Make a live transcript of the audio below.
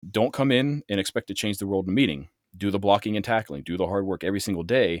don't come in and expect to change the world in a meeting. Do the blocking and tackling, do the hard work every single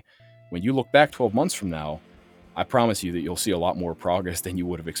day. When you look back 12 months from now, I promise you that you'll see a lot more progress than you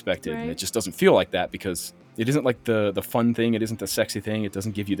would have expected. Right. And it just doesn't feel like that because it isn't like the fun thing. It isn't the sexy thing. It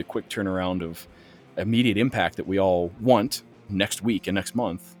doesn't give you the quick turnaround of immediate impact that we all want next week and next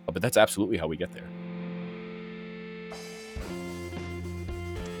month. But that's absolutely how we get there.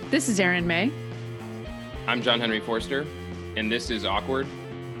 This is Erin May. I'm John Henry Forster, and this is Awkward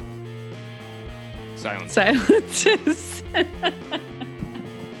Silence. Silences.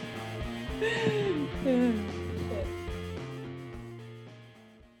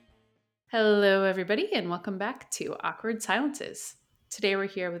 Hello, everybody, and welcome back to Awkward Silences. Today we're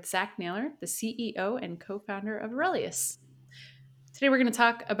here with Zach Naylor, the CEO and co-founder of Aurelius. Today we're going to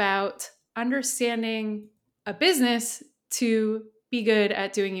talk about understanding a business to be good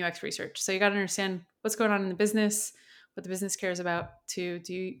at doing UX research. So you got to understand what's going on in the business, what the business cares about to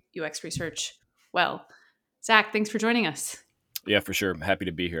do UX research well. Zach, thanks for joining us. Yeah, for sure. I'm happy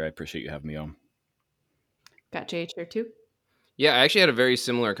to be here. I appreciate you having me on. Got JH here too. Yeah, I actually had a very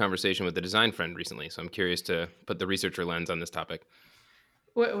similar conversation with a design friend recently, so I'm curious to put the researcher lens on this topic.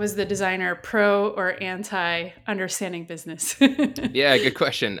 What was the designer, pro or anti understanding business? Yeah, good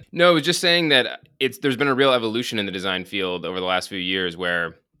question. No, it was just saying that there's been a real evolution in the design field over the last few years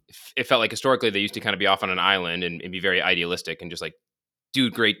where it felt like historically they used to kind of be off on an island and be very idealistic and just like do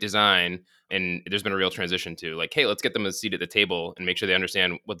great design. And there's been a real transition to like, hey, let's get them a seat at the table and make sure they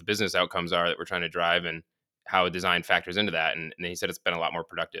understand what the business outcomes are that we're trying to drive and how design factors into that. And he said it's been a lot more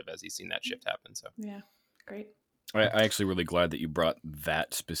productive as he's seen that shift happen. So Yeah, great. I actually really glad that you brought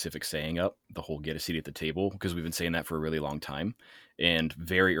that specific saying up, the whole get a seat at the table, because we've been saying that for a really long time. And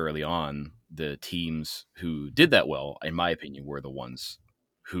very early on, the teams who did that well, in my opinion, were the ones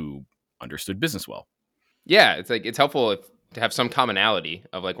who understood business well. Yeah, it's helpful to have some commonality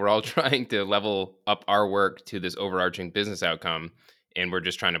of like we're all trying to level up our work to this overarching business outcome. And we're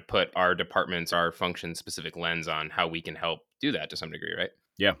just trying to put our departments, our function specific lens on how we can help do that to some degree, right?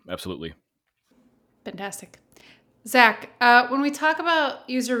 Yeah, absolutely. Fantastic. Zach, when we talk about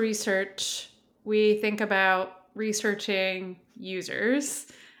user research, we think about researching users,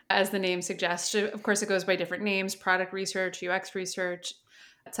 as the name suggests. Of course, it goes by different names: product research, UX research,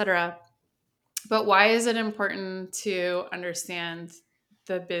 etc. But why is it important to understand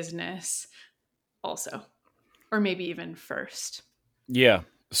the business also, or maybe even first? Yeah.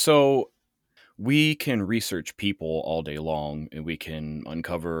 So we can research people all day long and we can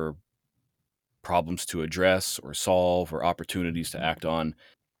uncover problems to address or solve or opportunities to act on.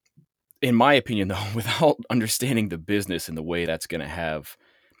 In my opinion, though, without understanding the business and the way that's going to have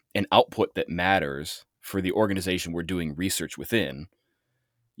an output that matters for the organization we're doing research within,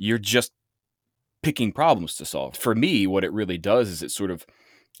 you're just picking problems to solve. For me, what it really does is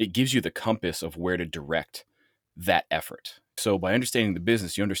it gives you the compass of where to direct that effort. So by understanding the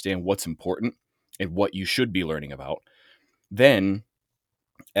business, you understand what's important and what you should be learning about. Then,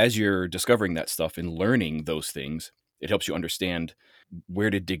 as you're discovering that stuff and learning those things, it helps you understand where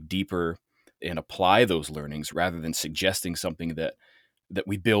to dig deeper and apply those learnings rather than suggesting something that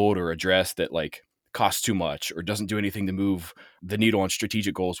we build or address that like costs too much or doesn't do anything to move the needle on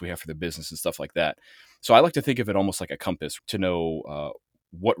strategic goals we have for the business and stuff like that. So I like to think of it almost like a compass to know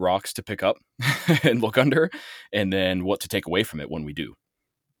what rocks to pick up and look under, and then what to take away from it when we do.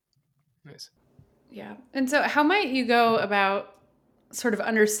 Nice. Yeah. And so how might you go about sort of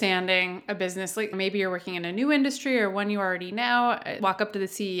understanding a business? Like maybe you're working in a new industry or one you already know, walk up to the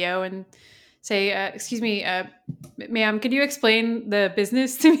CEO and say, excuse me, ma'am, could you explain the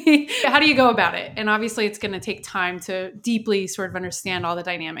business to me? How do you go about it? And obviously it's going to take time to deeply sort of understand all the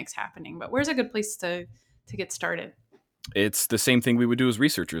dynamics happening, but where's a good place to get started? It's the same thing we would do as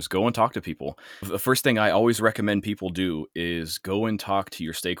researchers. Go and talk to people. The first thing I always recommend people do is go and talk to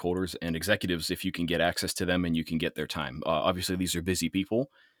your stakeholders and executives if you can get access to them and you can get their time. Obviously, these are busy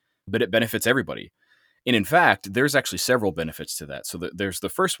people, but it benefits everybody. And in fact, there's actually several benefits to that. So there's the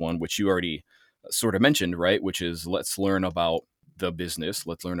first one, which you already sort of mentioned, right? Which is let's learn about the business.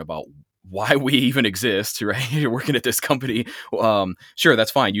 Let's learn about why we even exist, right? You're working at this company. Sure, that's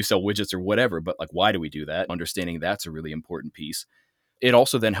fine. You sell widgets or whatever, but like, why do we do that? Understanding that's a really important piece. It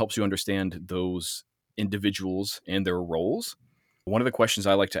also then helps you understand those individuals and their roles. One of the questions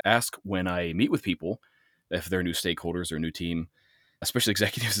I like to ask when I meet with people, if they're new stakeholders or new team, especially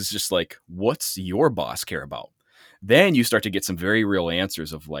executives, is just like, what's your boss care about? Then you start to get some very real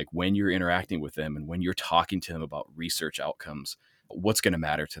answers of like when you're interacting with them and when you're talking to them about research outcomes, what's going to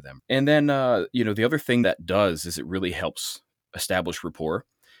matter to them. And then, the other thing that does is it really helps establish rapport.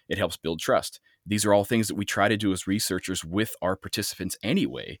 It helps build trust. These are all things that we try to do as researchers with our participants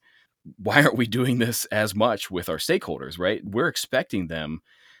anyway. Why aren't we doing this as much with our stakeholders, right? We're expecting them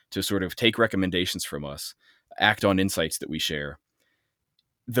to sort of take recommendations from us, act on insights that we share.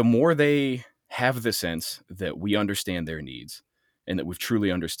 The more they have the sense that we understand their needs and that we've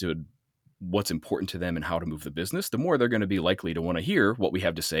truly understood what's important to them and how to move the business, the more they're going to be likely to want to hear what we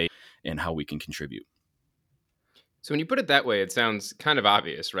have to say and how we can contribute. So when you put it that way, it sounds kind of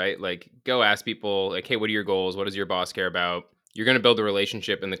obvious, right? Like, go ask people, like, hey, what are your goals? What does your boss care about? You're going to build a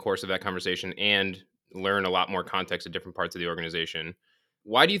relationship in the course of that conversation and learn a lot more context of different parts of the organization.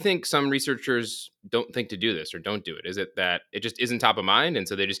 Why do you think some researchers don't think to do this or don't do it? Is it that it just isn't top of mind, and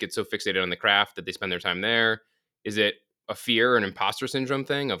so they just get so fixated on the craft that they spend their time there? Is it a fear or an imposter syndrome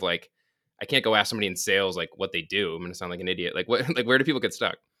thing of like, I can't go ask somebody in sales like what they do. I'm going to sound like an idiot. Like what? Like where do people get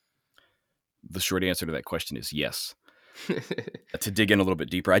stuck? The short answer to that question is yes. To dig in a little bit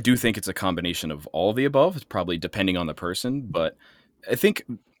deeper, I do think it's a combination of all of the above. It's probably depending on the person, but I think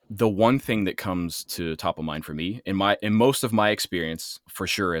the one thing that comes to top of mind for me in most of my experience, for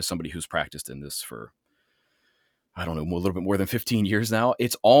sure, as somebody who's practiced in this for, I don't know, a little bit more than 15 years now,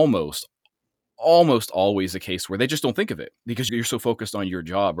 it's almost always a case where they just don't think of it because you're so focused on your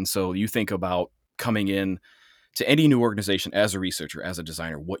job. And so you think about coming in to any new organization as a researcher, as a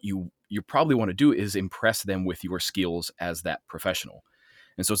designer, what you probably want to do is impress them with your skills as that professional.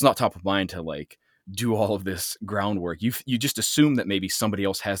 And so it's not top of mind to like do all of this groundwork. You just assume that maybe somebody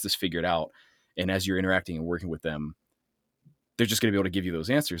else has this figured out. And as you're interacting and working with them, they're just going to be able to give you those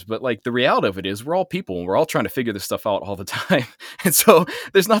answers. But like the reality of it is we're all people and we're all trying to figure this stuff out all the time. And so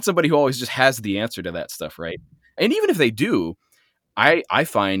there's not somebody who always just has the answer to that stuff, right? And even if they do, I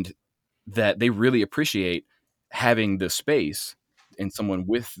find that they really appreciate having the space and someone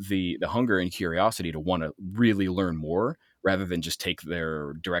with the hunger and curiosity to want to really learn more rather than just take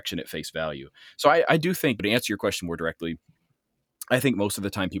their direction at face value. So I do think, to answer your question more directly, I think most of the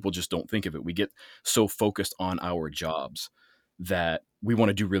time people just don't think of it. We get so focused on our jobs that we want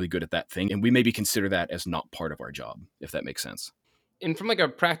to do really good at that thing. And we maybe consider that as not part of our job, if that makes sense. And from like a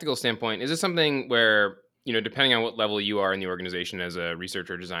practical standpoint, is this something where, depending on what level you are in the organization as a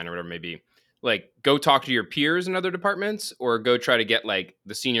researcher, designer, whatever it may be, like go talk to your peers in other departments or go try to get like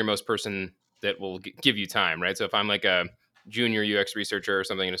the senior most person that will give you time, right? So if I'm like a junior UX researcher or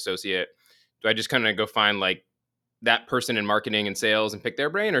something, an associate, do I just kind of go find like that person in marketing and sales and pick their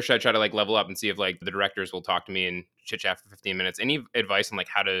brain, or should I try to like level up and see if like the directors will talk to me and chit chat for 15 minutes? Any advice on like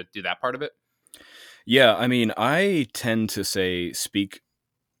how to do that part of it? Yeah, I mean, I tend to say speak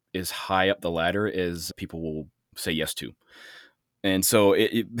as high up the ladder as people will say yes to. And so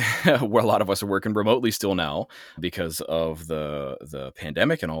where a lot of us are working remotely still now because of the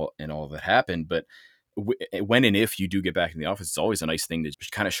pandemic and all that happened. But when and if you do get back in the office, it's always a nice thing to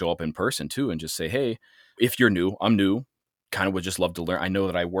just kind of show up in person too and just say, hey, if you're new, I'm new. Kind of would just love to learn. I know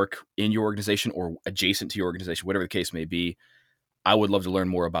that I work in your organization or adjacent to your organization, whatever the case may be. I would love to learn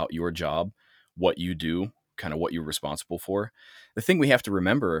more about your job, what you do, kind of what you're responsible for. The thing we have to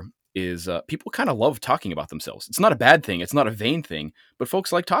remember is people kind of love talking about themselves. It's not a bad thing. It's not a vain thing, but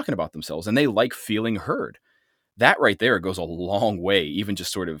folks like talking about themselves and they like feeling heard. That right there goes a long way, even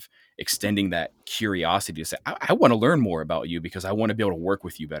just sort of extending that curiosity to say, I want to learn more about you because I want to be able to work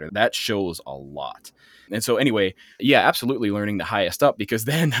with you better. That shows a lot. And so anyway, yeah, absolutely learning the highest up, because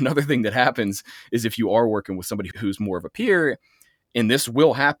then another thing that happens is if you are working with somebody who's more of a peer, and this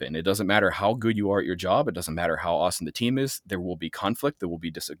will happen. It doesn't matter how good you are at your job. It doesn't matter how awesome the team is. There will be conflict. There will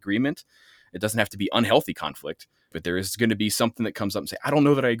be disagreement. It doesn't have to be unhealthy conflict, but there is going to be something that comes up and say, I don't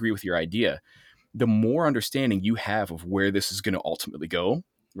know that I agree with your idea. The more understanding you have of where this is going to ultimately go,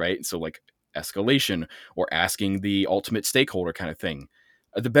 right? So like escalation or asking the ultimate stakeholder kind of thing,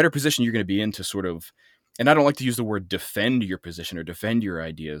 the better position you're going to be in to sort of, and I don't like to use the word defend your position or defend your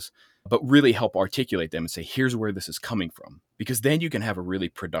ideas, but really help articulate them and say, here's where this is coming from. Because then you can have a really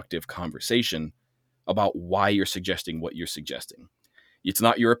productive conversation about why you're suggesting what you're suggesting. It's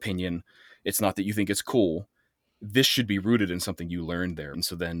not your opinion. It's not that you think it's cool. This should be rooted in something you learned there. And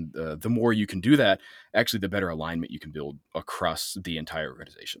so then the more you can do that, actually, the better alignment you can build across the entire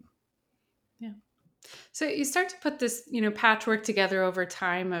organization. Yeah. So you start to put this, patchwork together over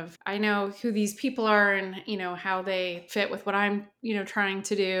time of, I know who these people are and, how they fit with what I'm, trying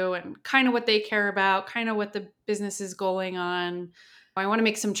to do and kind of what they care about, kind of what the business is going on. I want to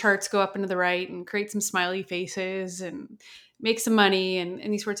make some charts go up into the right and create some smiley faces and make some money and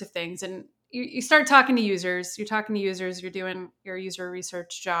these sorts of things. And you start talking to users, you're doing your user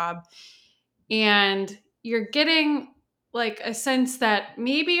research job, and you're getting like a sense that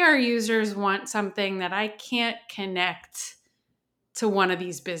maybe our users want something that I can't connect to one of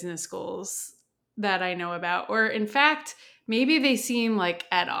these business goals. that I know about. Or in fact, maybe they seem like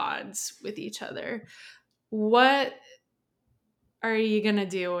at odds with each other. What are you going to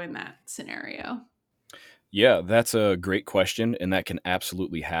do in that scenario? Yeah, that's a great question, and that can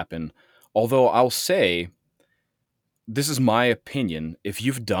absolutely happen. Although I'll say, this is my opinion. If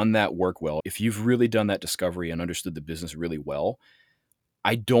you've done that work well, if you've really done that discovery and understood the business really well,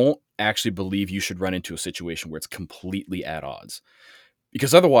 I don't actually believe you should run into a situation where it's completely at odds,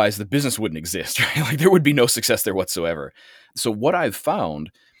 because otherwise the business wouldn't exist, right? Like there would be no success there whatsoever. So what I've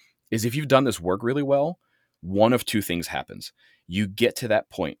found is if you've done this work really well, one of two things happens. You get to that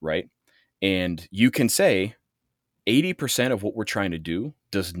point, right? And you can say 80% of what we're trying to do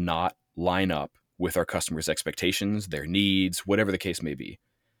does not line up with our customers' expectations, their needs, whatever the case may be.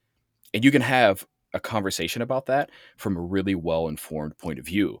 And you can have a conversation about that from a really well-informed point of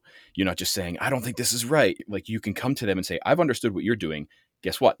view. You're not just saying, I don't think this is right. Like you can come to them and say, I've understood what you're doing.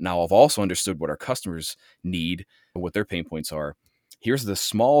 Guess what? Now I've also understood what our customers need and what their pain points are. Here's the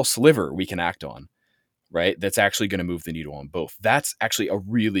small sliver we can act on, right? That's actually going to move the needle on both. That's actually a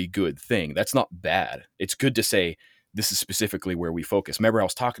really good thing. That's not bad. It's good to say, this is specifically where we focus. Remember, I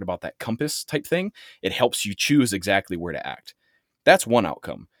was talking about that compass type thing? It helps you choose exactly where to act. That's one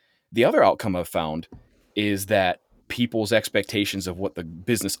outcome. The other outcome I've found is that people's expectations of what the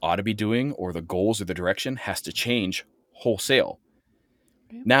business ought to be doing or the goals or the direction has to change wholesale.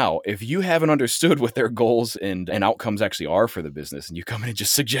 Now, if you haven't understood what their goals and outcomes actually are for the business, and you come in and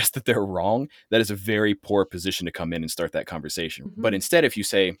just suggest that they're wrong, that is a very poor position to come in and start that conversation. Mm-hmm. But instead, if you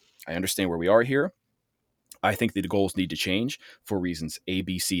say, I understand where we are here, I think that the goals need to change for reasons A,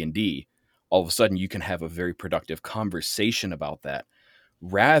 B, C, and D, all of a sudden you can have a very productive conversation about that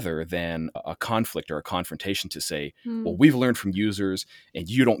rather than a conflict or a confrontation to say, well, we've learned from users and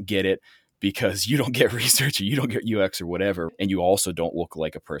you don't get it because you don't get research or you don't get UX or whatever. And you also don't look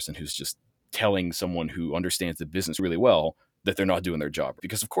like a person who's just telling someone who understands the business really well that they're not doing their job.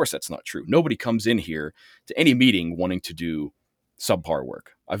 Because of course that's not true. Nobody comes in here to any meeting wanting to do subpar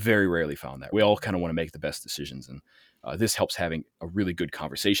work. I very rarely found that. We all kind of want to make the best decisions. And this helps having a really good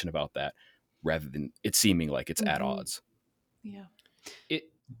conversation about that rather than it seeming like it's at odds. Yeah.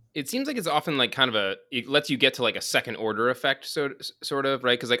 It seems like it's often like kind of it lets you get to like a second order effect, sort of,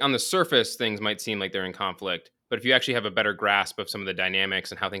 right? Because like on the surface, things might seem like they're in conflict, but if you actually have a better grasp of some of the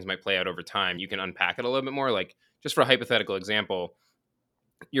dynamics and how things might play out over time, you can unpack it a little bit more. Like just for a hypothetical example,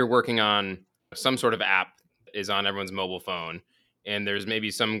 you're working on some sort of app is on everyone's mobile phone, and there's maybe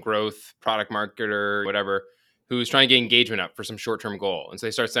some growth product marketer, whatever, who's trying to get engagement up for some short-term goal. And so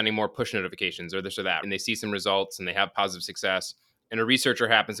they start sending more push notifications or this or that, and they see some results and they have positive success. And a researcher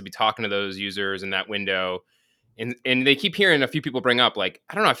happens to be talking to those users in that window. And they keep hearing a few people bring up, like,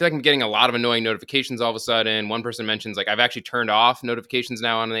 I don't know, I feel like I'm getting a lot of annoying notifications all of a sudden. One person mentions, like, I've actually turned off notifications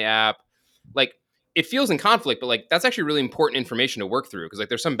now on the app. Like, it feels in conflict, but like that's actually really important information to work through because like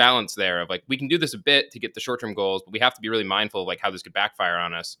there's some balance there of like we can do this a bit to get the short-term goals, but we have to be really mindful of like how this could backfire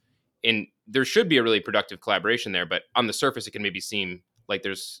on us. And there should be a really productive collaboration there, but on the surface it can maybe seem like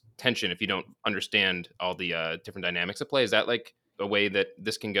there's tension if you don't understand all the different dynamics at play. Is that like a way that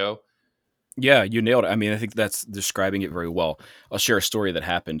this can go? Yeah, you nailed it. I mean, I think that's describing it very well. I'll share a story that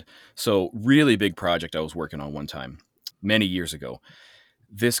happened. So, really big project I was working on one time, many years ago.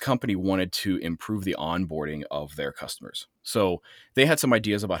 This company wanted to improve the onboarding of their customers. So, they had some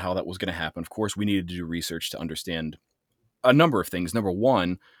ideas about how that was going to happen. Of course, we needed to do research to understand a number of things. Number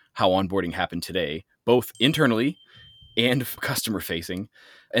one, how onboarding happened today, both internally and customer facing.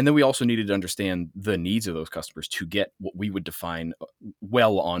 And then we also needed to understand the needs of those customers to get what we would define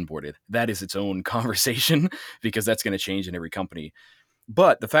well onboarded. That is its own conversation because that's going to change in every company.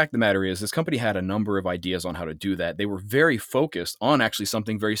 But the fact of the matter is this company had a number of ideas on how to do that. They were very focused on actually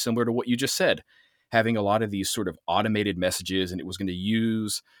something very similar to what you just said, having a lot of these sort of automated messages. And it was going to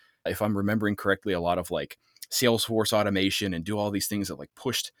use, if I'm remembering correctly, a lot of like Salesforce automation and do all these things that like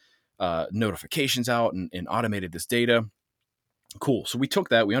pushed notifications out and automated this data. Cool. So we took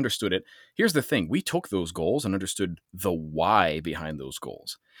that, we understood it. Here's the thing. We took those goals and understood the why behind those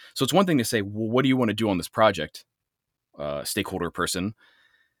goals. So it's one thing to say, well, what do you want to do on this project, stakeholder person?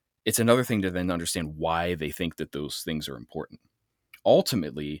 It's another thing to then understand why they think that those things are important.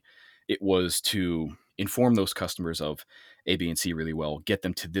 Ultimately, it was to inform those customers of A, B, and C really well, get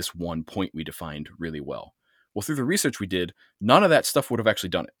them to this one point we defined really well. Well, through the research we did, none of that stuff would have actually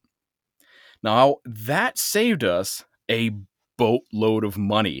done it. Now, that saved us a boatload of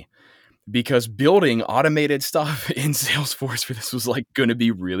money because building automated stuff in Salesforce for this was like going to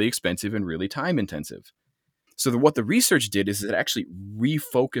be really expensive and really time intensive. So what the research did is it actually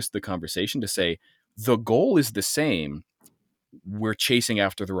refocused the conversation to say the goal is the same. we're chasing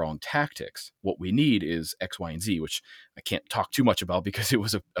after the wrong tactics. What we need is X, Y, and Z, which I can't talk too much about because it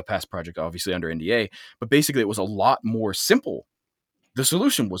was a past project, obviously under NDA, but basically it was a lot more simple. The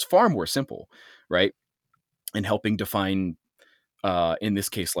solution was far more simple, right? In helping define, in this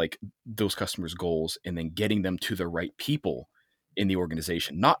case, like those customers' goals and then getting them to the right people in the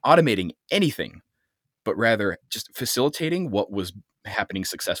organization, not automating anything, but rather just facilitating what was happening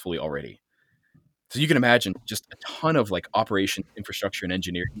successfully already. So you can imagine just a ton of like operation, infrastructure, and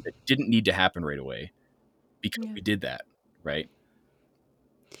engineering that didn't need to happen right away because Yeah. we did that, right?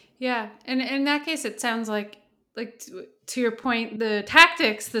 Yeah, and in that case, it sounds like to your point, the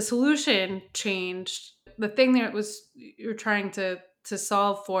tactics, the solution changed. The thing that was you're trying to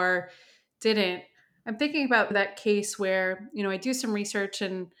solve for didn't. I'm thinking about that case where I do some research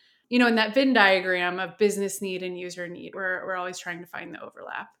and in that Venn diagram of business need and user need, we're always trying to find the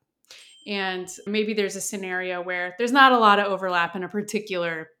overlap. And maybe there's a scenario where there's not a lot of overlap in a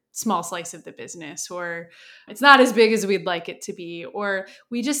particular small slice of the business, or it's not as big as we'd like it to be, or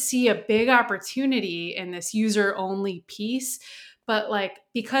we just see a big opportunity in this user only piece. But like,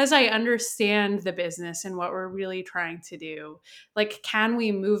 because I understand the business and what we're really trying to do, like, can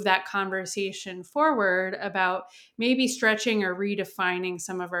we move that conversation forward about maybe stretching or redefining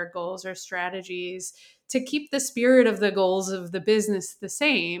some of our goals or strategies to keep the spirit of the goals of the business the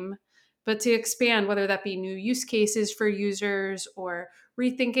same, but to expand, whether that be new use cases for users or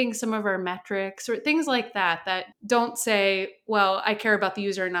rethinking some of our metrics or things like that, that don't say, well, I care about the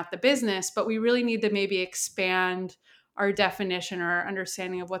user and not the business, but we really need to maybe expand our definition or our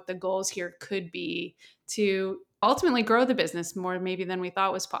understanding of what the goals here could be to ultimately grow the business more maybe than we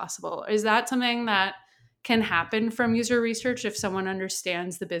thought was possible. Is that something that can happen from user research if someone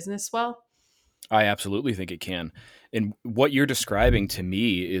understands the business well? I absolutely think it can. And what you're describing to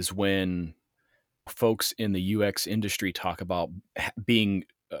me is when folks in the UX industry talk about being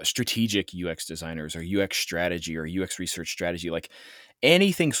strategic UX designers or UX strategy or UX research strategy, like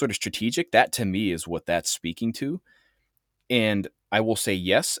anything sort of strategic, that to me is what that's speaking to. And I will say,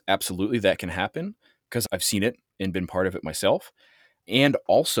 yes, absolutely, that can happen because I've seen it and been part of it myself. And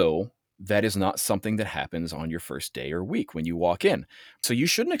also, that is not something that happens on your first day or week when you walk in. So you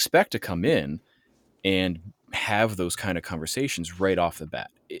shouldn't expect to come in and have those kind of conversations right off the bat.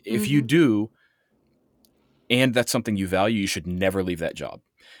 If you Mm-hmm. do, and that's something you value, you should never leave that job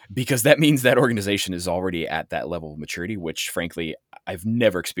because that means that organization is already at that level of maturity, which frankly, I've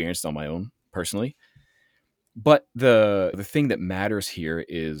never experienced on my own personally. But the thing that matters here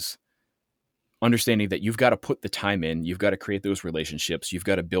is understanding that you've got to put the time in, you've got to create those relationships, you've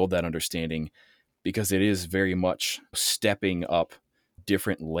got to build that understanding because it is very much stepping up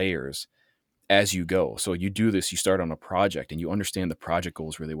different layers as you go. So you do this, you start on a project and you understand the project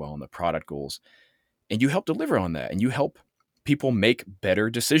goals really well and the product goals, and you help deliver on that and you help people make better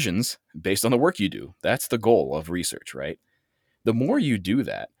decisions based on the work you do. That's the goal of research, right? The more Yeah. you do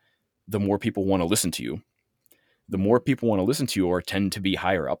that, the more people want to listen to you. The more people want to listen to you or tend to be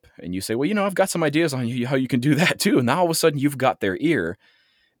higher up. And you say, well, I've got some ideas on how you can do that too. And now all of a sudden you've got their ear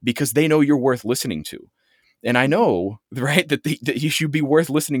because they know you're worth listening to. And I Mm-hmm. know, right, that you should be worth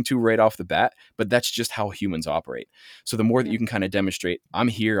listening to right off the bat, but that's just how humans operate. So the more that Yeah. you can kind of demonstrate, I'm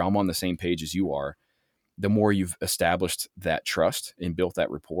here, I'm on the same page as you are, the more you've established that trust and built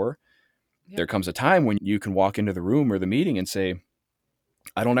that rapport, Yeah. there comes a time when you can walk into the room or the meeting and say,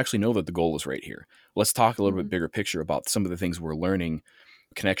 I don't actually know that the goal is right here. Let's talk a little Mm-hmm. bit bigger picture about some of the things we're learning,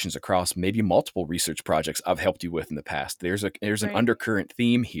 connections across maybe multiple research projects I've helped you with in the past. There's an Right. undercurrent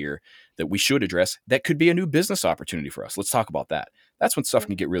theme here that we should address that could be a new business opportunity for us. Let's talk about that. That's when stuff Yeah.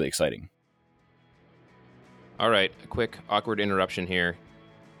 can get really exciting. All right, a quick awkward interruption here.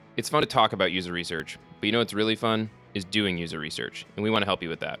 It's fun to talk about user research, but you know what's really fun is doing user research, and we want to help you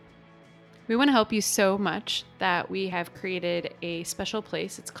with that. We want to help you so much that we have created a special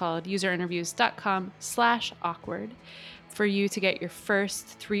place. It's called userinterviews.com/awkward for you to get your first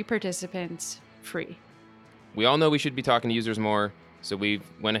 3 participants free. We all know we should be talking to users more, so we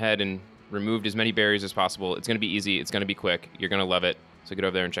went ahead and removed as many barriers as possible. It's going to be easy. It's going to be quick. You're going to love it. So get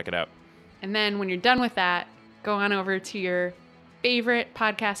over there and check it out. And then when you're done with that, go on over to your favorite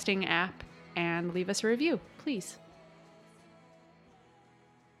podcasting app and leave us a review, please.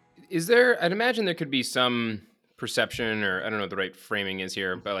 Is there, I'd imagine there could be some perception, or I don't know what the right framing is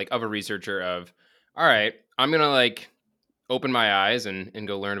here, but like of a researcher of, all right, I'm going to like open my eyes and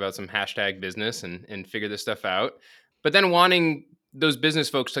go learn about some hashtag business and figure this stuff out. But then wanting those business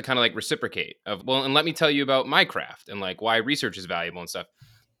folks to kind of like reciprocate of, well, and let me tell you about my craft and like why research is valuable and stuff.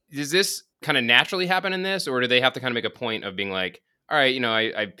 Does this kind of naturally happen in this, or do they have to kind of make a point of being like, all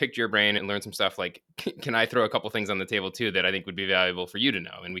right, I picked your brain and learned some stuff. Like, can I throw a couple things on the table too that I think would be valuable for you to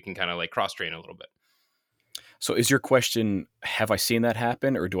know? And we can kind of like cross train a little bit. So is your question, have I seen that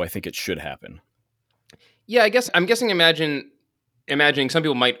happen, or do I think it should happen? Yeah, I guess I'm guessing imagining some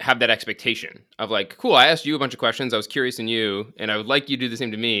people might have that expectation of like, cool, I asked you a bunch of questions, I was curious in you, and I would like you to do the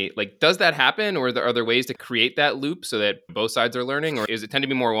same to me. Like, does that happen, or are there ways to create that loop so that both sides are learning, or is it tend to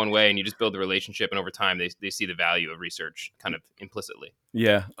be more one way and you just build the relationship and over time they see the value of research kind of implicitly?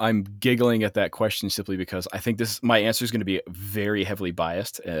 Yeah, I'm giggling at that question simply because I think my answer is going to be very heavily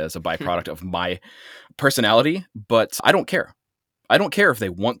biased as a byproduct of my personality, but I don't care. I don't care if they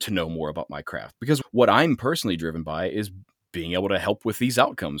want to know more about my craft, because what I'm personally driven by is being able to help with these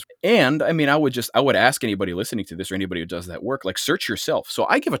outcomes. And I mean, I would ask anybody listening to this or anybody who does that work, like, search yourself. So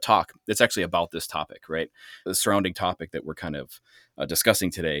I give a talk that's actually about this topic, right? The surrounding topic that we're kind of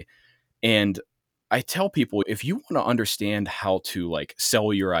discussing today. And I tell people, if you want to understand how to like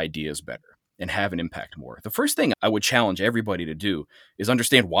sell your ideas better and have an impact more, the first thing I would challenge everybody to do is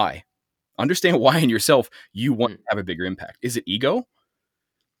understand why. Understand why in yourself you want Mm. to have a bigger impact. Is it ego?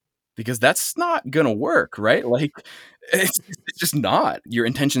 Because that's not going to work, right? Like, it's just not. Your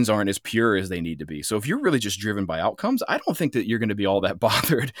intentions aren't as pure as they need to be. So if you're really just driven by outcomes, I don't think that you're going to be all that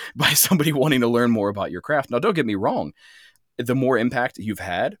bothered by somebody wanting to learn more about your craft. Now, don't get me wrong. The more impact you've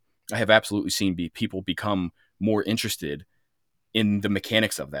had, I have absolutely seen people become more interested in the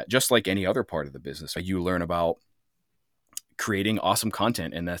mechanics of that, just like any other part of the business. You learn about creating awesome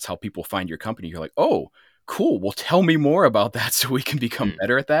content, and that's how people find your company. You're like, oh, cool. Well, tell me more about that so we can become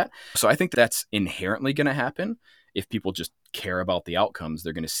better at that. So I think that's inherently going to happen. If people just care about the outcomes,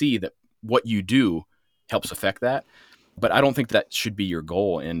 they're going to see that what you do helps affect that. But I don't think that should be your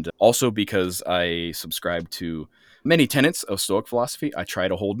goal. And also, because I subscribe to many tenets of Stoic philosophy, I try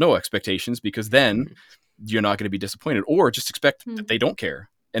to hold no expectations, because then you're not going to be disappointed, or just expect that they don't care.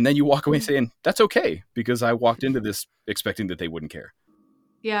 And then you walk away saying, that's okay, because I walked into this expecting that they wouldn't care.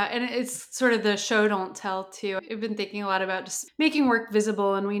 Yeah, and it's sort of the show don't tell too. I've been thinking a lot about just making work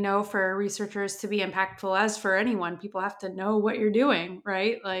visible, and we know for researchers to be impactful, as for anyone, people have to know what you're doing,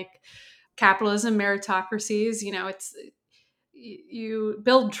 right? Like capitalism, meritocracies, it's you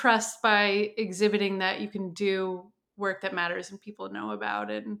build trust by exhibiting that you can do work that matters and people know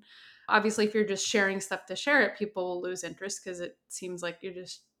about it. And obviously, if you're just sharing stuff to share it, people will lose interest because it seems like you're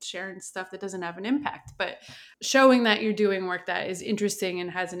just sharing stuff that doesn't have an impact. But showing that you're doing work that is interesting and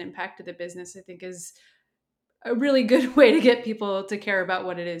has an impact to the business, I think, is a really good way to get people to care about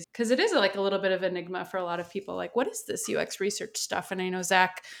what it is, because it is like a little bit of enigma for a lot of people. Like, what is this UX research stuff? And I know,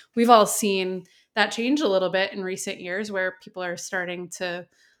 Zach, we've all seen that change a little bit in recent years, where people are starting to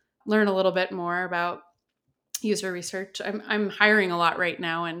learn a little bit more about user research. I'm hiring a lot right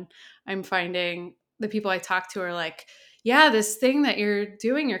now, and I'm finding the people I talk to are like, yeah, this thing that you're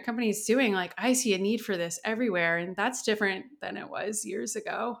doing, your company's doing, like, I see a need for this everywhere. And that's different than it was years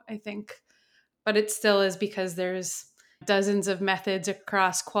ago, I think. But it still is, because there's dozens of methods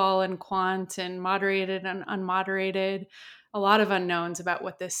across qual and quant and moderated and unmoderated, a lot of unknowns about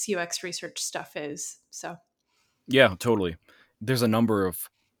what this UX research stuff is. So Yeah, totally. There's a number of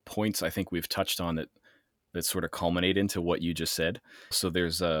points I think we've touched on that sort of culminate into what you just said. So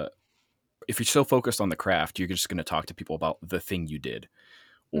there's if you're so focused on the craft, you're just going to talk to people about the thing you did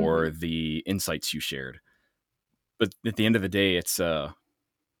or the insights you shared. But at the end of the day, it's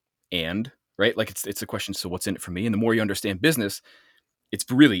and right, like, it's a question. So what's in it for me? And the more you understand business, it's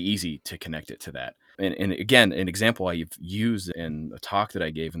really easy to connect it to that. And again, an example I've used in a talk that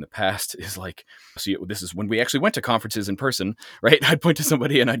I gave in the past is like, see, this is when we actually went to conferences in person, right? I'd point to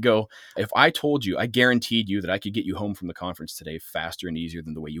somebody and I'd go, if I told you, I guaranteed you that I could get you home from the conference today faster and easier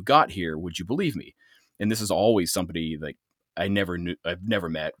than the way you got here, would you believe me? And this is always somebody like I've never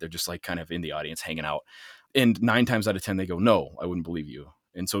met. They're just like kind of in the audience hanging out. And 9 times out of 10, they go, no, I wouldn't believe you.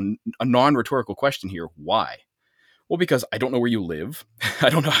 And so a non-rhetorical question here, why? Well, because I don't know where you live. I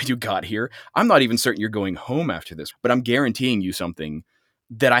don't know how you got here. I'm not even certain you're going home after this, but I'm guaranteeing you something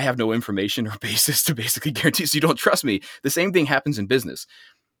that I have no information or basis to basically guarantee, so you don't trust me. The same thing happens in business.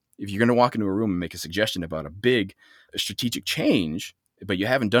 If you're going to walk into a room and make a suggestion about a big strategic change, but you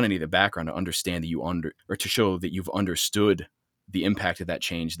haven't done any of the background to understand that or to show that you've understood the impact of that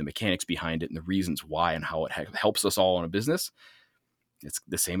change, the mechanics behind it, and the reasons why, and how it helps us all in a business, it's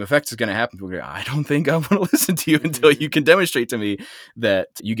the same effect is going to happen. People go, I don't think I want to listen to you until you can demonstrate to me that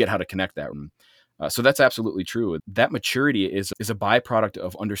you get how to connect that. So that's absolutely true. That maturity is a byproduct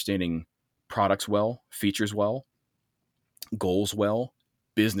of understanding products well, features well, goals well,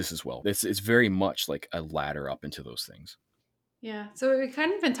 business as well. It's very much like a ladder up into those things. yeah, so we've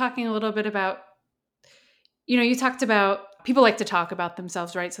kind of been talking a little bit about, you talked about people like to talk about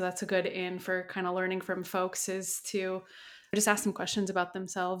themselves, right? So that's a good in for kind of learning from folks, is to just ask them questions about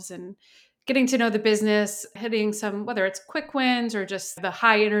themselves and getting to know the business, hitting some, whether it's quick wins or just the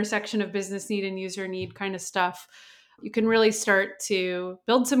high intersection of business need and user need kind of stuff. You can really start to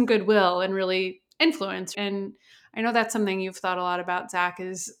build some goodwill and really influence. And I know that's something you've thought a lot about, Zach,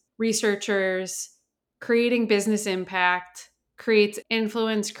 is researchers creating business impact creates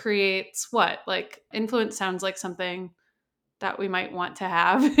influence, creates what? Like influence sounds like something that we might want to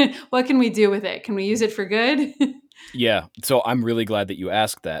have. What can we do with it? Can we use it for good? Yeah. So I'm really glad that you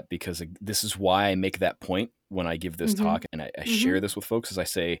asked that, because this is why I make that point when I give this Mm-hmm. talk and I Mm-hmm. share this with folks, as I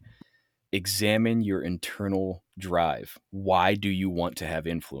say, examine your internal drive. Why do you want to have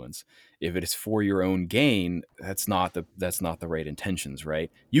influence? If it is for your own gain, that's not the right intentions,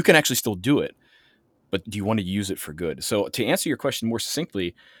 right? You can actually still do it, but do you want to use it for good? So to answer your question more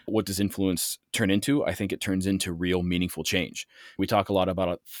succinctly, what does influence turn into? I think it turns into real meaningful change. We talk a lot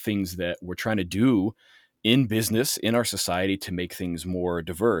about things that we're trying to do in business, in our society, to make things more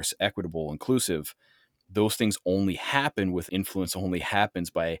diverse, equitable, inclusive. Those things only happen with influence, only happens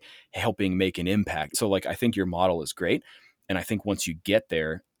by helping make an impact. So like, I think your model is great. And I think once you get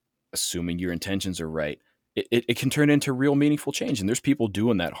there, assuming your intentions are right, it can turn into real meaningful change. And there's people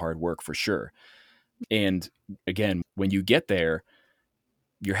doing that hard work for sure. And again, when you get there,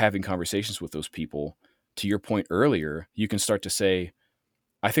 you're having conversations with those people. To your point earlier, you can start to say,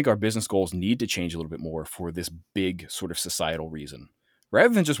 I think our business goals need to change a little bit more for this big sort of societal reason.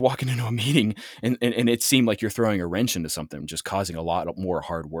 Rather than just walking into a meeting and it seemed like you're throwing a wrench into something, just causing a lot more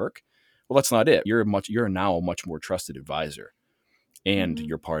hard work. Well, that's not it. You're now a much more trusted advisor, and Mm-hmm.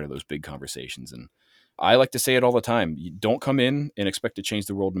 you're part of those big conversations. And I like to say it all the time. You don't come in and expect to change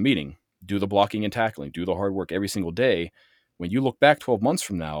the world in a meeting. Do the blocking and tackling, do the hard work every single day. When you look back 12 months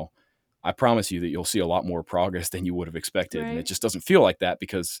from now, I promise you that you'll see a lot more progress than you would have expected. And it Right. just doesn't feel like that,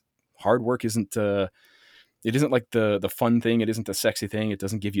 because hard work isn't it isn't like the fun thing. It isn't the sexy thing. It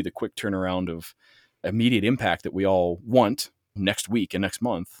doesn't give you the quick turnaround of immediate impact that we all want next week and next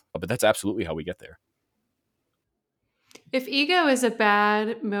month. But that's absolutely how we get there. If ego is a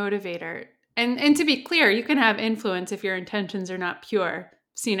bad motivator, and to be clear, you can have influence if your intentions are not pure.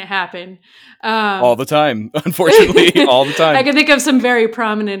 Seen it happen. All Um, the time, unfortunately, all the I time. can think of some very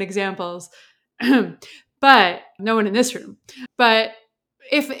prominent examples, but no one in this room. But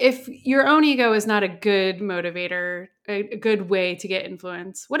if your own ego is not a good motivator, a good way to get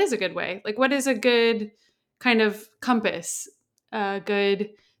influence, what is a good way? Like, what is a good kind of compass? A good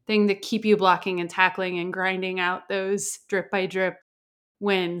thing to keep you blocking and tackling and grinding out those drip by drip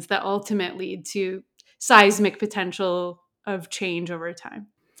wins that ultimately lead to seismic potential of change over time.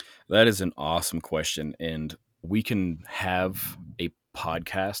 That is an awesome question. And we can have a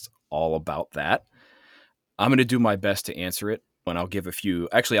podcast all about that. I'm going to do my best to answer it. And I'll give a few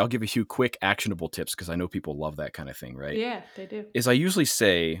quick actionable tips, because I know people love that kind of thing, right? Yeah, they do. Is I usually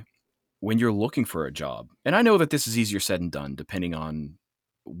say, when you're looking for a job, and I know that this is easier said than done depending on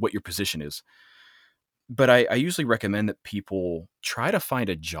what your position is, but I usually recommend that people try to find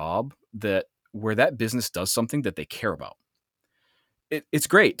a job where that business does something that they care about. It's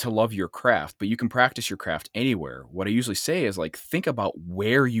great to love your craft, but you can practice your craft anywhere. What I usually say is, like, think about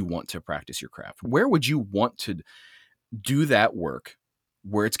where you want to practice your craft. Where would you want to do that work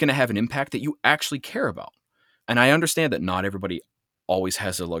where it's going to have an impact that you actually care about? And I understand that not everybody always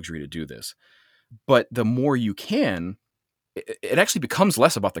has the luxury to do this, but the more you can, it actually becomes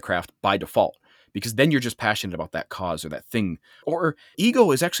less about the craft by default, because then you're just passionate about that cause or that thing. Or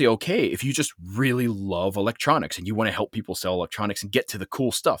ego is actually okay if you just really love electronics and you want to help people sell electronics and get to the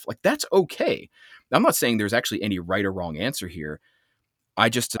cool stuff. Like, that's okay. I'm not saying there's actually any right or wrong answer here. I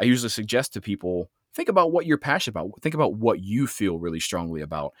usually suggest to people, think about what you're passionate about. Think about what you feel really strongly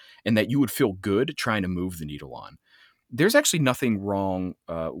about and that you would feel good trying to move the needle on. There's actually nothing wrong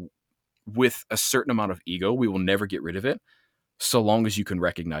with a certain amount of ego. We will never get rid of it, so long as you can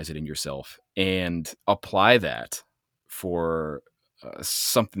recognize it in yourself and apply that for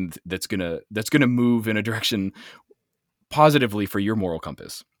something that's gonna move in a direction positively for your moral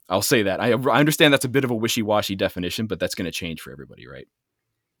compass. I'll say that. I understand that's a bit of a wishy-washy definition, but that's gonna change for everybody, right?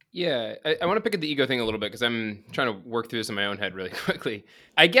 Yeah, I want to pick at the ego thing a little bit because I'm trying to work through this in my own head really quickly.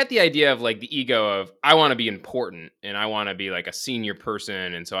 I get the idea of like the ego of I want to be important and I want to be like a senior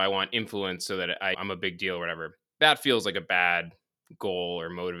person. And so I want influence so that I'm a big deal or whatever. That feels like a bad goal or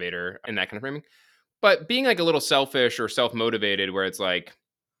motivator in that kind of framing. But being like a little selfish or self motivated, where it's like,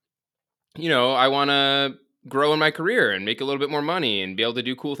 I want to grow in my career and make a little bit more money and be able to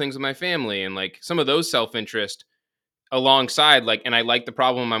do cool things with my family. And like some of those self interest alongside, like, and I like the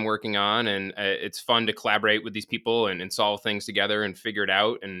problem I'm working on, and it's fun to collaborate with these people and solve things together and figure it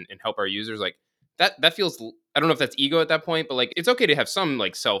out and help our users. Like that feels, I don't know if that's ego at that point, but like it's okay to have some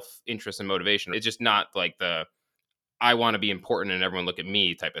like self-interest and motivation. It's just not like the I want to be important and everyone look at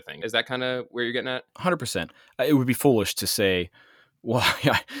me type of thing. Is that kind of where you're getting at? 100%. It would be foolish to say, well,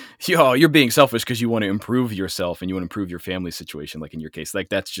 you're being selfish because you want to improve yourself and you want to improve your family situation. Like in your case, like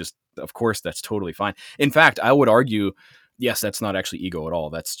that's just, of course, that's totally fine. In fact, I would argue, yes, that's not actually ego at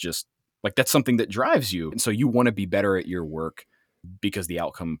all. That's just like, that's something that drives you. And so you want to be better at your work because the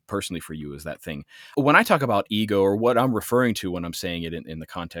outcome personally for you is that thing. When I talk about ego, or what I'm referring to when I'm saying it in the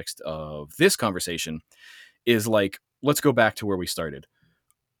context of this conversation, is like, let's go back to where we started.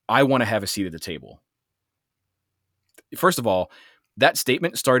 I want to have a seat at the table. First of all, that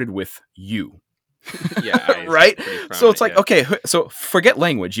statement started with you. Yeah. Right? So it's like, okay, so forget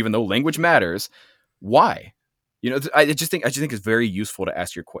language, even though language matters. Why? You know, I just think it's very useful to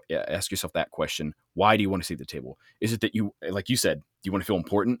ask yourself that question. Why do you want to sit at the table? Is it that you, like you said, do you want to feel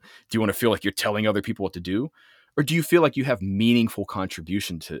important? Do you want to feel like you're telling other people what to do? Or do you feel like you have meaningful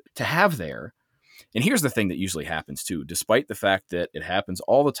contribution to have there? And here's the thing that usually happens too, despite the fact that it happens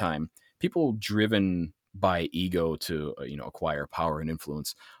all the time, people driven by ego to acquire power and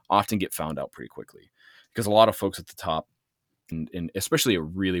influence often get found out pretty quickly, because a lot of folks at the top, and especially a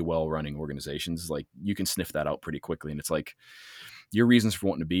really well-running organizations, like you can sniff that out pretty quickly. And it's like, your reasons for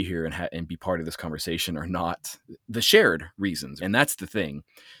wanting to be here and be part of this conversation are not the shared reasons. And that's the thing.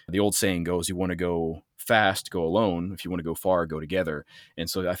 The old saying goes, you want to go fast, go alone. If you want to go far, go together. And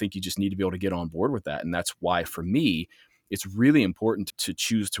so I think you just need to be able to get on board with that. And that's why, for me, it's really important to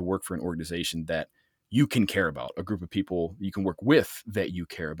choose to work for an organization that you can care about, a group of people you can work with that you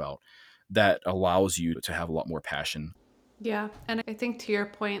care about, that allows you to have a lot more passion. Yeah. And I think to your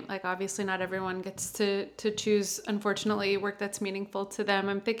point, like obviously not everyone gets to choose, unfortunately, work that's meaningful to them.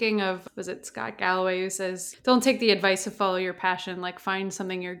 I'm thinking of, was it Scott Galloway, who says, don't take the advice of follow your passion, like find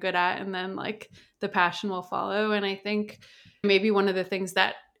something you're good at and then like the passion will follow. And I think maybe one of the things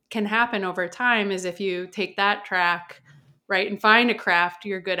that can happen over time is if you take that track, right, and find a craft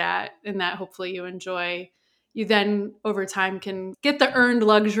you're good at and that hopefully you enjoy, you then over time can get the earned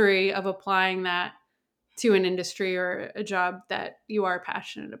luxury of applying that to an industry or a job that you are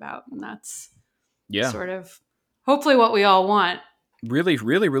passionate about. And that's sort of hopefully what we all want. Really,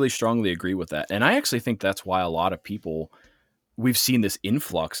 really, really strongly agree with that. And I actually think that's why a lot of people, we've seen this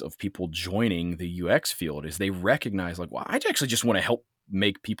influx of people joining the UX field, is they recognize like, well, I actually just want to help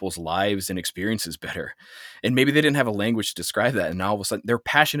make people's lives and experiences better. And maybe they didn't have a language to describe that. And now all of a sudden they're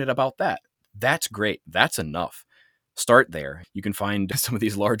passionate about that. That's great. That's enough. Start there. You can find some of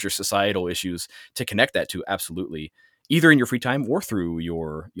these larger societal issues to connect that to, absolutely, either in your free time or through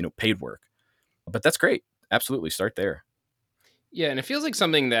your, paid work. But that's great. Absolutely. Start there. Yeah. And it feels like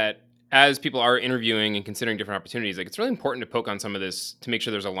something that, as people are interviewing and considering different opportunities, like it's really important to poke on some of this to make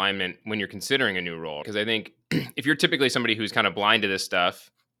sure there's alignment when you're considering a new role. Because I think if you're typically somebody who's kind of blind to this stuff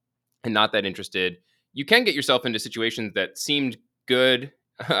and not that interested, you can get yourself into situations that seemed good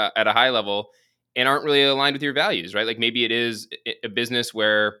at a high level and aren't really aligned with your values, right? Like maybe it is a business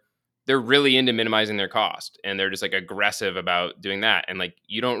where they're really into minimizing their cost and they're just like aggressive about doing that. And like,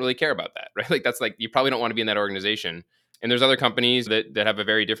 you don't really care about that, right? Like that's like, you probably don't want to be in that organization. And there's other companies that have a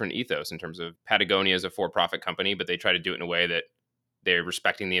very different ethos in terms of Patagonia is a for-profit company, but they try to do it in a way that they're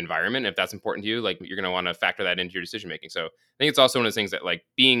respecting the environment. If that's important to you, like you're going to want to factor that into your decision making. So I think it's also one of those things that like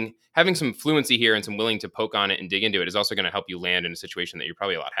having some fluency here and some willing to poke on it and dig into it is also going to help you land in a situation that you're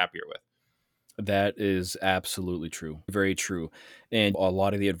probably a lot happier with. That is absolutely true. Very true. And a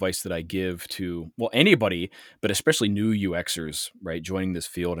lot of the advice that I give to, well, anybody, but especially new UXers, right, joining this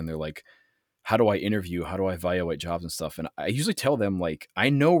field, and they're like, how do I interview? How do I evaluate jobs and stuff? And I usually tell them, like, I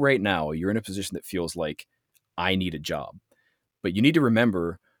know right now you're in a position that feels like I need a job, but you need to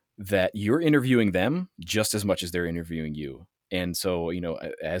remember that you're interviewing them just as much as they're interviewing you. And so,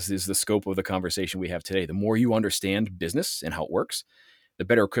 as is the scope of the conversation we have today, the more you understand business and how it works, the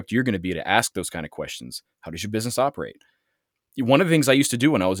better equipped you're going to be to ask those kind of questions. How does your business operate? One of the things I used to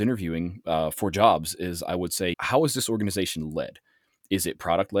do when I was interviewing for jobs is I would say, how is this organization led? Is it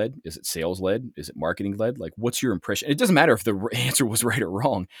product led? Is it sales led? Is it marketing led? Like, what's your impression? It doesn't matter if the answer was right or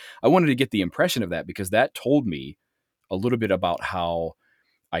wrong. I wanted to get the impression of that because that told me a little bit about how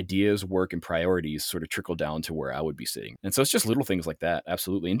ideas, work, and priorities sort of trickle down to where I would be sitting. And so it's just little things like that.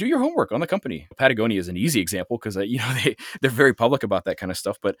 Absolutely. And do your homework on the company. Patagonia is an easy example because, they're very public about that kind of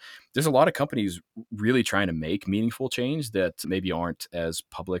stuff. But there's a lot of companies really trying to make meaningful change that maybe aren't as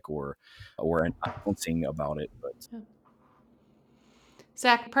public or announcing about it. But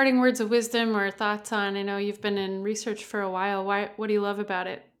Zach, parting words of wisdom or thoughts on, I know you've been in research for a while. What do you love about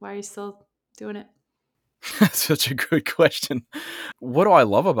it? Why are you still doing it? That's such a good question. What do I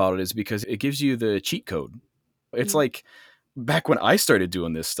love about it is because it gives you the cheat code. It's like back when I started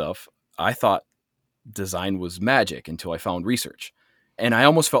doing this stuff, I thought design was magic until I found research. And I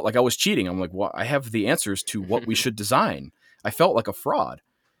almost felt like I was cheating. I'm like, well, I have the answers to what we should design. I felt like a fraud.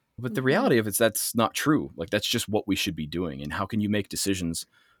 But the reality of it is that's not true. Like, that's just what we should be doing. And how can you make decisions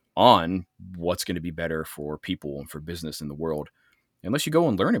on what's going to be better for people and for business in the world unless you go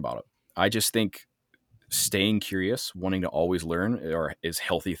and learn about it? I just think staying curious, wanting to always learn is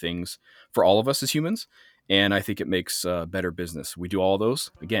healthy things for all of us as humans. And I think it makes better business. We do all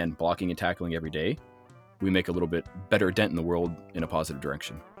those, again, blocking and tackling every day. We make a little bit better dent in the world in a positive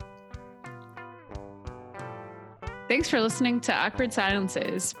direction. Thanks for listening to Awkward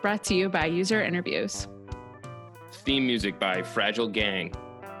Silences, brought to you by User Interviews. Theme music by Fragile Gang.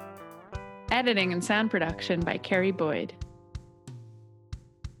 Editing and sound production by Carrie Boyd.